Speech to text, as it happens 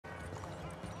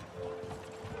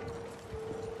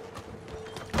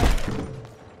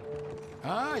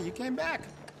Ah, you came back.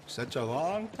 Such a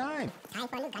long time. Time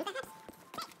for a new gun, perhaps?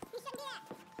 Hey, we shouldn't do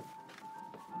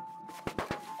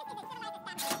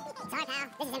that. Sorry, pal.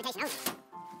 This is invitation only.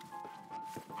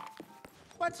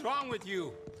 What's wrong with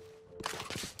you?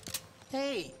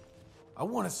 Hey. I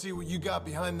want to see what you got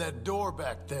behind that door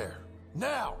back there.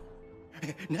 Now!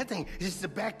 Nothing. It's just a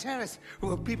back terrace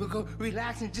where people go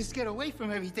relax and just get away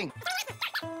from everything.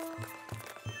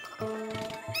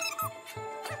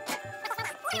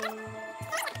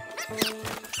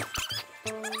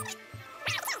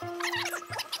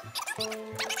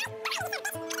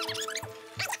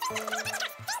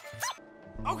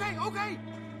 Okay.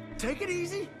 Take it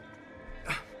easy.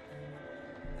 A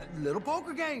little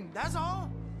poker game, that's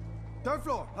all. 3rd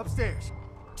floor, upstairs.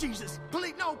 Jesus,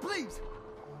 please, no, please.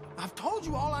 I've told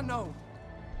you all I know.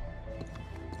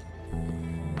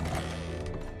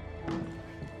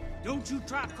 Don't you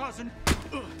try causing...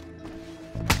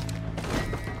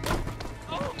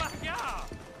 Oh, my God!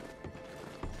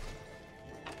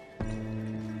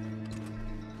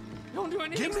 Don't do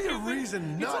anything Give me a stupid.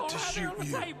 reason It's not all to right there shoot on the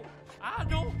you. table. I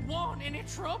don't want any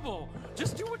trouble.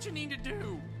 Just do what you need to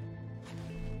do.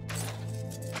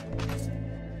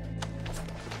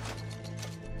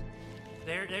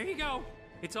 There you go.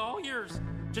 It's all yours.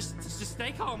 Just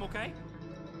stay calm, okay?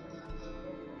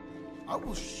 I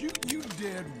will shoot you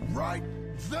dead right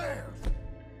there.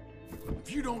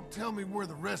 If you don't tell me where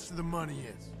the rest of the money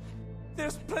is.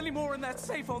 There's plenty more in that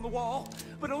safe on the wall,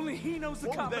 but only he knows the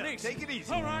combination. Take it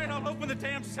easy. All right, I'll open the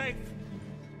damn safe.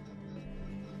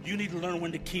 You need to learn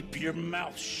when to keep your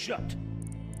mouth shut.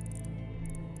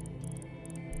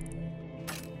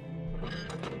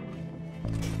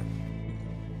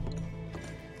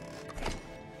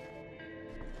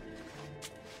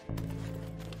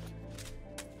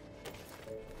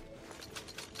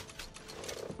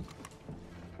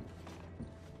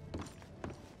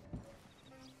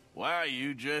 Why are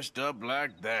you dressed up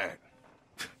like that?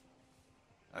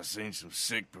 I've seen some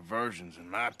sick perversions in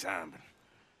my time, but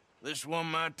this one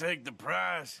might take the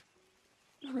prize.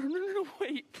 No,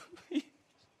 wait, please.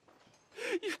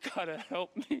 You gotta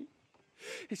help me.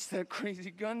 It's that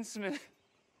crazy gunsmith.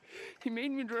 He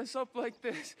made me dress up like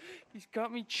this. He's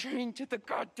got me chained to the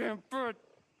goddamn bed.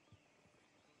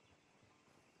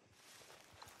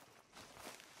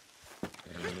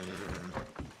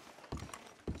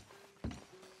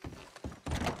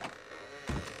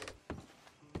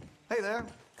 Hey there,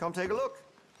 come take a look.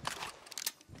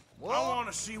 I want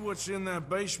to see what's in that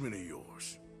basement of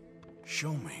yours.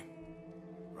 Show me.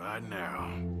 Right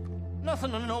now.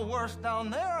 Nothing no worse down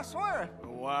there, I swear.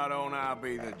 Well, why don't I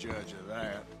be the judge of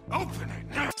that? Open it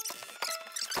now!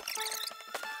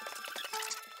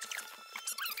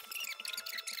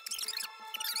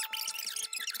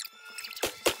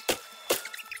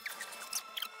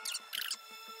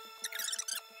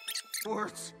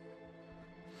 Worse.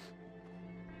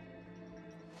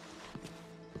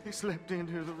 He slipped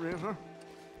into the river.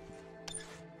 The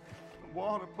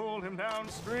water pulled him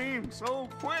downstream so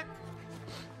quick.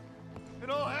 It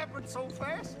all happened so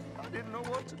fast, I didn't know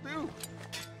what to do.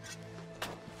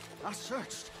 I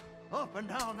searched up and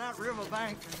down that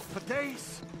riverbank for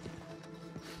days.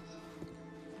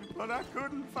 But I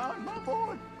couldn't find my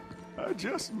boy. I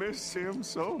just miss him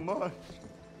so much.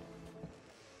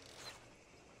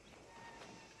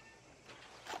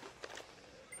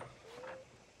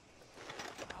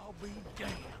 I'll be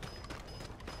damned.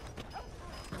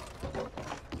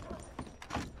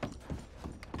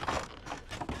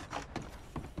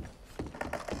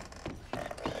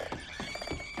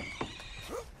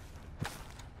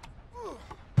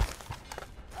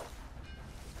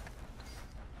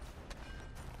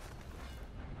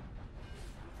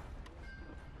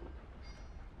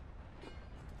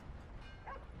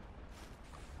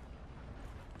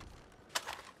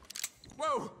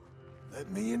 Whoa!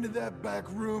 Let me into that back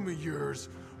room of yours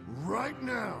right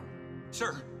now.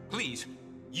 Sir, please.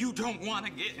 You don't want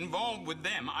to get involved with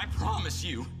them, I promise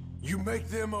you. You make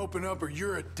them open up or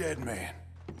you're a dead man.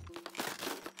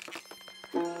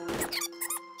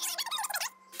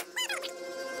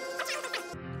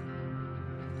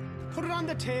 Put it on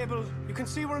the table. You can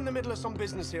see we're in the middle of some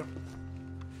business here.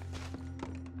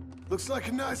 Looks like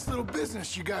a nice little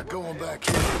business you got going back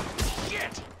here.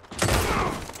 Shit!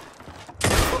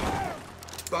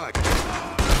 Fuck.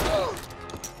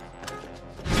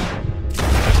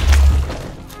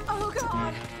 Oh,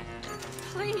 God.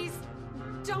 Please,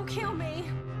 don't kill me.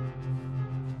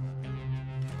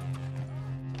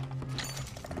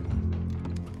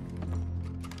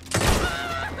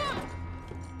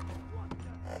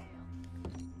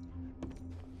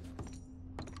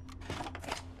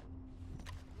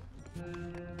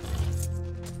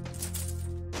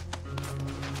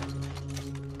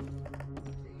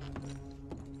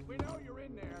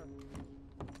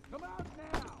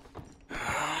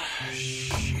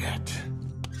 Shit.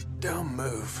 Don't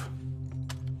move.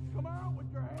 Come out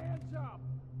with your hands up!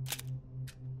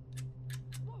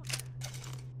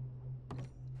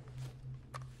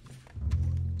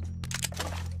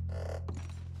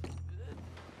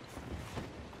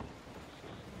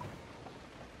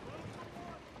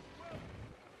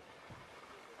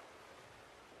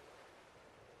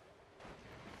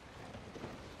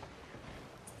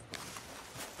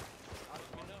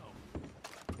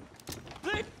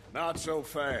 Not so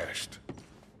fast.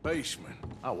 Basement.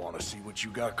 I want to see what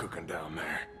you got cooking down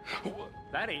there.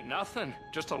 That ain't nothing.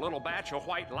 Just a little batch of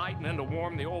white lightning to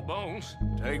warm the old bones.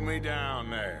 Take me down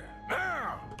there.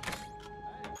 Now!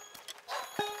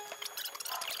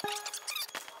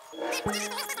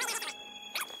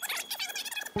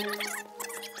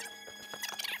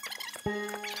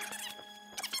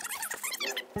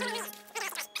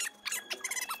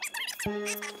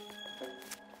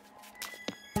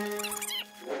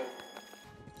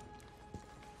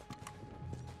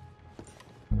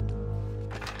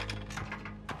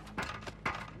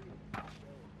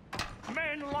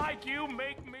 Men like you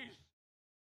make me